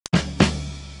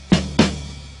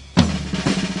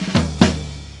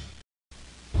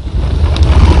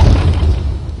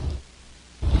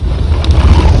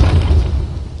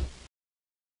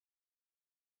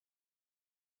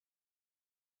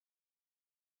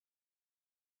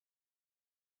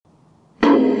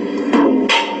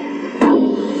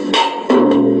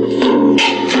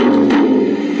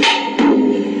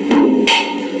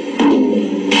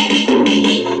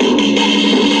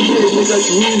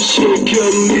shake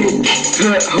on me,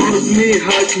 hold me,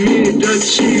 hug me, that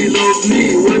she love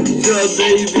me. What's up,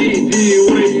 baby? The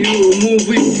way you move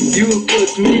it, you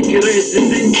got me crazy.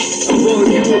 Think about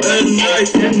you all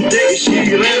night and day. She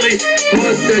really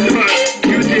was the Lord,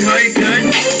 beauty high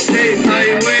kind. Say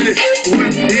I will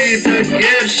with me, that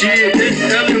girl. She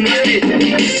is all money.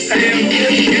 I am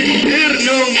getting her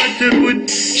no matter what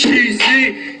she say.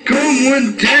 Come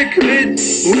and take it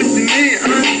with me.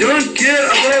 I don't care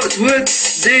about what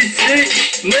they say.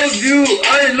 Love you,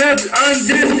 I love, and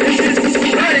this is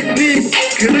like me.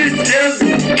 Crystal,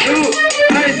 too.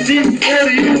 I sing for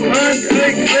you and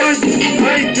I cross.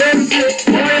 I dance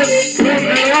fire from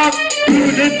Iraq to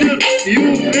little.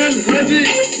 You feel happy,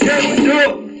 yes,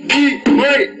 so be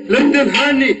my little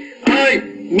honey. I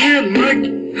will make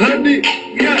happy,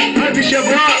 yeah, happy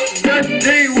Shabbat. That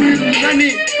day will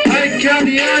money. I can,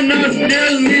 yeah, not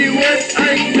tell me what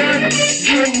I can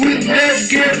do with that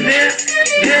girl there.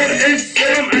 There is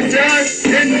some attack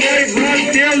in my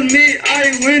heart. Tell me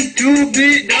I want to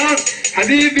be down.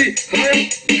 Habibi, how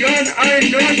can I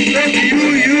not love you?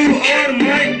 You are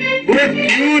my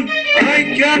button.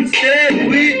 I can stay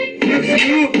with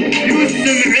you. You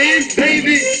سمعين,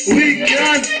 baby. We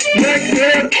can make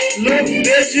her love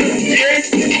better. Yes,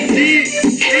 see,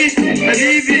 it's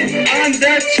Habibi, and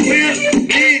that will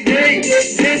be day.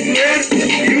 This word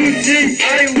you say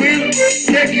I will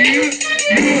take you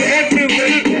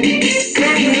everywhere.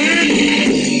 Come with.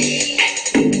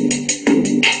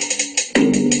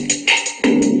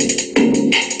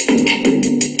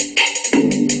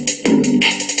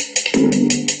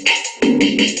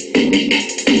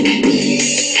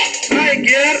 Hi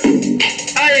girl,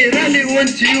 I really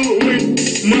want you in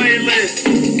my life.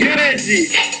 Crazy,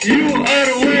 you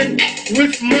are one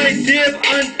with my tape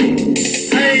and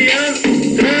I am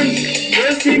drunk,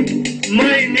 dressing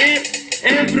my name.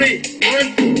 Everyone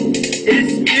is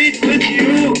sweet with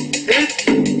you.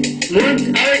 It's once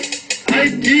I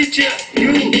teach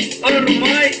you or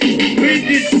my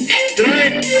sweetest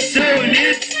drive. So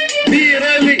let's be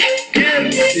really care.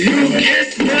 You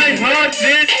get my heart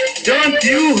rate. Don't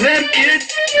you hurt it?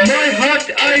 My heart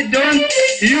I don't.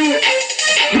 You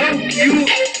how you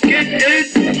get it?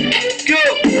 Go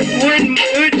when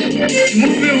it's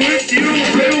moving with you.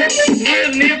 You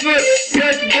will never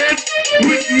get bored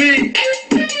with me.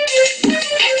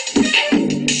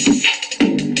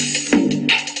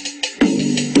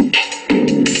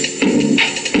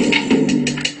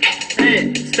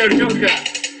 Hey, Star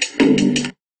Joker.